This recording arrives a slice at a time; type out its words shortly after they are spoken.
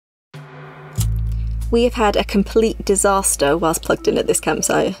We have had a complete disaster whilst plugged in at this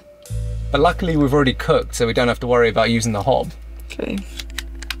campsite. But luckily we've already cooked, so we don't have to worry about using the hob. True.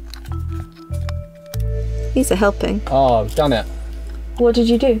 These are helping. Oh, I've done it. What did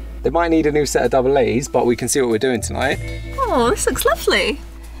you do? They might need a new set of double A's, but we can see what we're doing tonight. Oh, this looks lovely.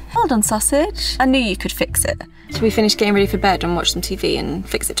 Well done, sausage. I knew you could fix it. Should we finish getting ready for bed and watch some TV and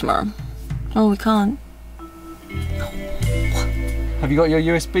fix it tomorrow? Oh, we can't. Have you got your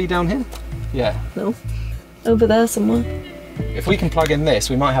USB down here? Yeah. No. Over there somewhere. If we can plug in this,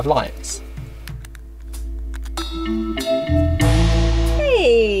 we might have lights.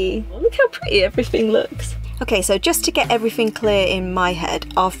 Hey! Look how pretty everything looks. Okay, so just to get everything clear in my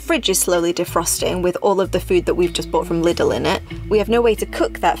head, our fridge is slowly defrosting with all of the food that we've just bought from Lidl in it. We have no way to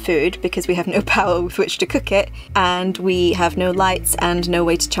cook that food because we have no power with which to cook it, and we have no lights and no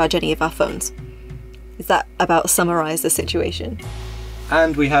way to charge any of our phones. Does that about summarise the situation?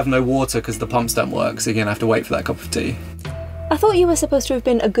 And we have no water because the pumps don't work, so you're gonna have to wait for that cup of tea. I thought you were supposed to have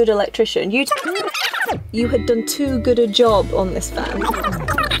been a good electrician. You had done too good a job on this fan.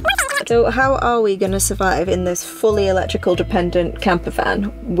 So how are we going to survive in this fully electrical dependent camper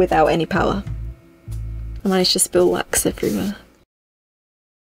van without any power? I managed to spill wax everywhere.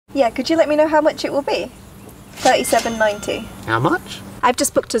 Yeah, could you let me know how much it will be? $37.90. How much? I've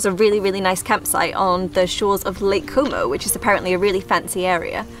just booked us a really, really nice campsite on the shores of Lake Como, which is apparently a really fancy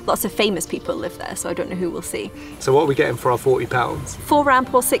area. Lots of famous people live there, so I don't know who we'll see. So what are we getting for our £40? 4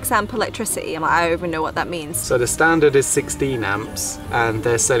 amp or 6 amp electricity. I don't even know what that means. So the standard is 16 amps, and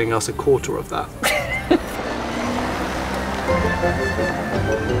they're selling us a quarter of that.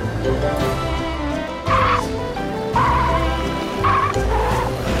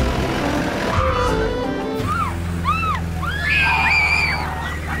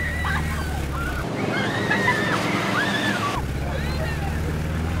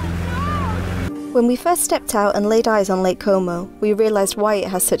 When we first stepped out and laid eyes on Lake Como, we realised why it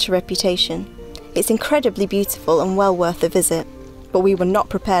has such a reputation. It's incredibly beautiful and well worth a visit, but we were not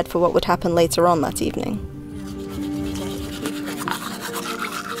prepared for what would happen later on that evening.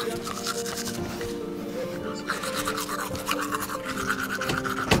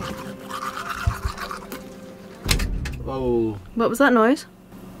 Whoa. What was that noise?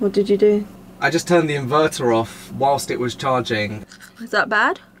 What did you do? I just turned the inverter off whilst it was charging. Is that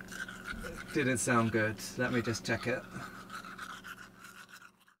bad? Didn't sound good. Let me just check it.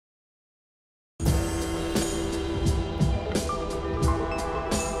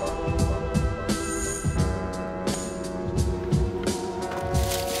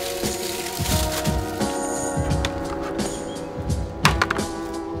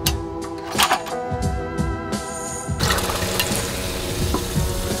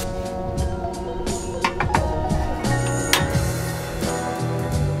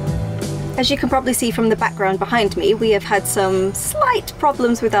 As you can probably see from the background behind me, we have had some slight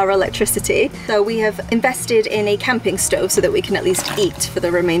problems with our electricity. So we have invested in a camping stove so that we can at least eat for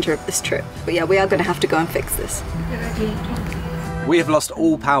the remainder of this trip. But yeah, we are going to have to go and fix this. We have lost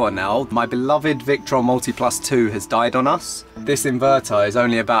all power now. My beloved Victron Multiplus-II has died on us. This inverter is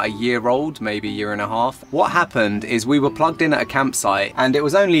only about a year old, maybe a year and a half. What happened is we were plugged in at a campsite and it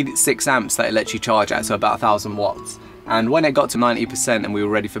was only 6 amps that it lets you charge at, so about 1000 watts. And when it got to 90% and we were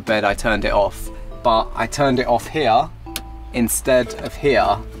ready for bed, I turned it off. But I turned it off here instead of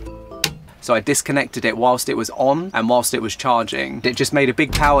here. So I disconnected it whilst it was on and whilst it was charging. It just made a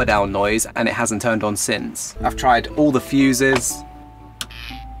big power down noise and it hasn't turned on since. I've tried all the fuses.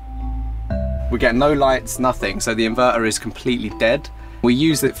 We get no lights, nothing. So the inverter is completely dead. We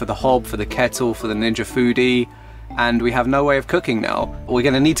use it for the hob, for the kettle, for the Ninja Foodie, and we have no way of cooking now. We're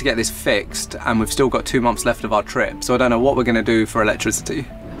gonna need to get this fixed and we've still got 2 months left of our trip. So I don't know what we're gonna do for electricity.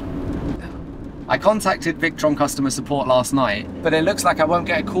 I contacted Victron customer support last night, but it looks like I won't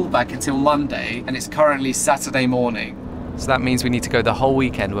get a call back until Monday, and it's currently Saturday morning. So that means we need to go the whole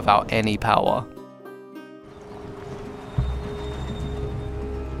weekend without any power.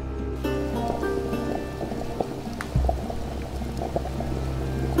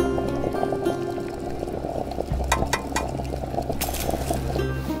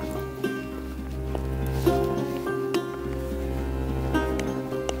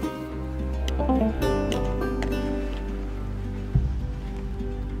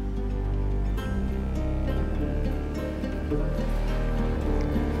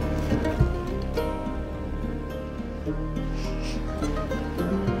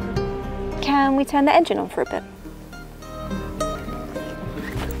 Can we turn the engine on for a bit?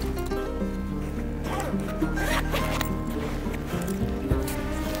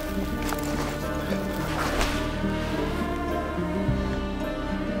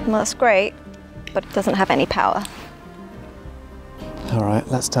 Well, that's great. but it doesn't have any power. All right,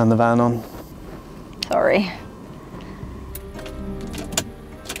 let's turn the van on. Sorry.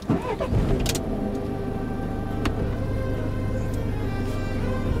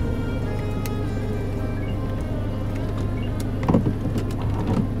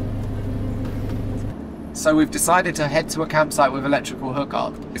 So we've decided to head to a campsite with electrical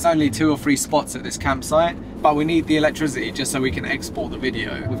hookup. It's only 2 or 3 spots at this campsite, but we need the electricity just so we can export the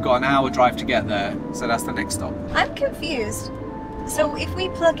video. We've got an hour drive to get there, so that's the next stop. I'm confused. So if we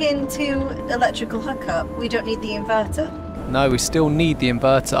plug into electrical hookup, we don't need the inverter? No, we still need the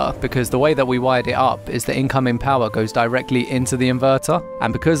inverter because the way that we wired it up is the incoming power goes directly into the inverter.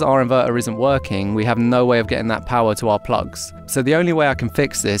 And because our inverter isn't working, we have no way of getting that power to our plugs. So the only way I can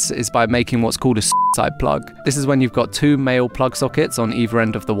fix this is by making what's called a side plug. This is when you've got 2 male plug sockets on either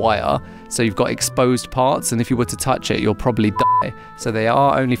end of the wire. So you've got exposed parts, and if you were to touch it, you'll probably die. So they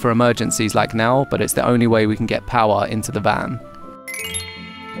are only for emergencies like now, but it's the only way we can get power into the van.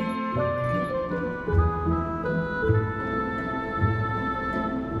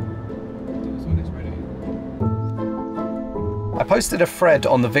 I posted a thread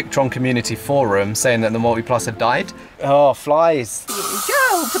on the Victron community forum saying that the Multiplus had died. Oh, flies.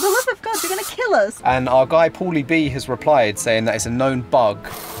 Joe, for the love of God, you're going to kill us. And our guy Paulie B has replied saying that it's a known bug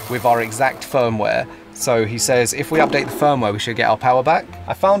with our exact firmware. So he says if we update the firmware, we should get our power back.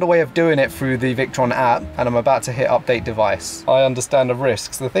 I found a way of doing it through the Victron app, and I'm about to hit update device. I understand the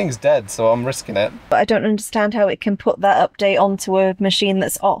risks. The thing's dead, so I'm risking it. But I don't understand how it can put that update onto a machine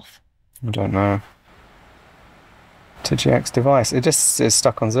that's off. I don't know. To GX device, it just is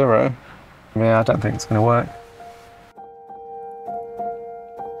stuck on 0. Yeah, I don't think it's going to work.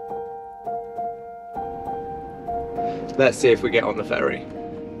 Let's see if we get on the ferry.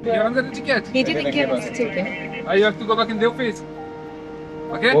 You haven't got the ticket. He didn't give us a ticket. You have to go back in the office.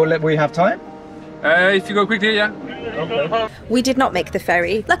 Okay? Well, we have time? If you go quickly, yeah. Okay. We did not make the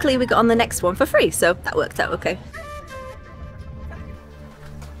ferry. Luckily, we got on the next one for free, so that worked out okay.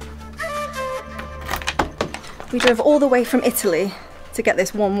 We drove all the way from Italy to get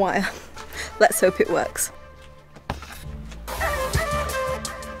this one wire. Let's hope it works.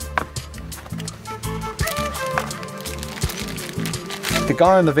 The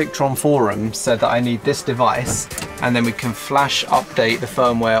guy on the Victron forum said that I need this device and then we can flash update the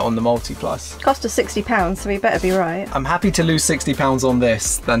firmware on the Multiplus. Cost us £60, so we better be right. I'm happy to lose £60 on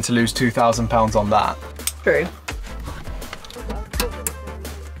this than to lose £2,000 on that. True.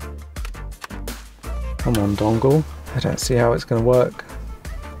 Come on, dongle. I don't see how it's going to work.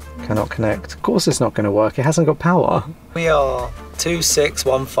 Cannot connect. Of course it's not going to work. It hasn't got power. We are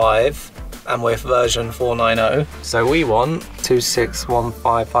 2615 and we're version 490. So we want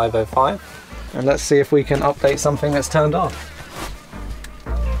 2615505. And let's see if we can update something that's turned off.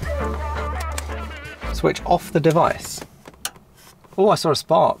 Switch off the device. Oh, I saw a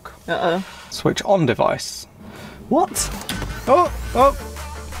spark. Uh-oh. Switch on device. What? Oh, oh.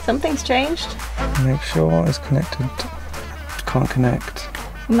 Something's changed. Make sure it's connected. Can't connect.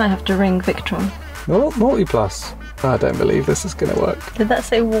 We might have to ring Victron. Oh, Multiplus. I don't believe this is going to work. Did that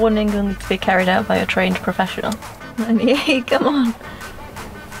say warning only to be carried out by a trained professional? Yay, come on.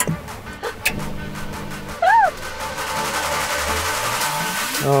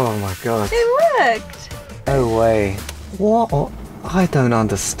 Oh my god. It worked. No way. What? I don't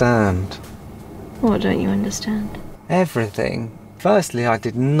understand. What don't you understand? Everything. Firstly, I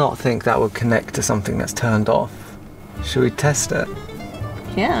did not think that would connect to something that's turned off. Should we test it?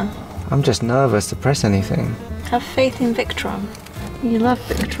 Yeah. I'm just nervous to press anything. Have faith in Victron. You love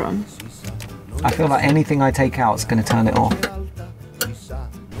Victron. I feel like anything I take out is going to turn it off.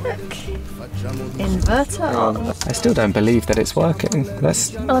 Look. Inverter on. I still don't believe that it's working. Well,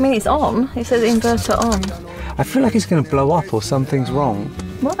 I mean, it's on. It says inverter on. I feel like it's going to blow up or something's wrong.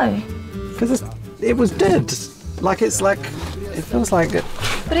 Why? Because it was dead. It feels like it.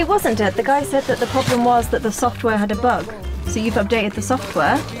 But it wasn't dead. The guy said that the problem was that the software had a bug. So you've updated the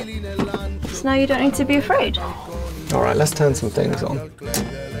software. So now you don't need to be afraid. All right, let's turn some things on.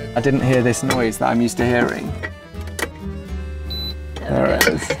 I didn't hear this noise that I'm used to hearing. There it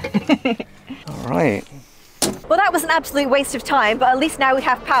is. All right. Well, that was an absolute waste of time, but at least now we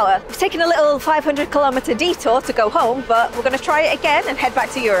have power. We've taken a little 500-kilometre detour to go home, but we're going to try it again and head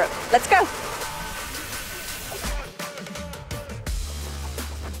back to Europe. Let's go.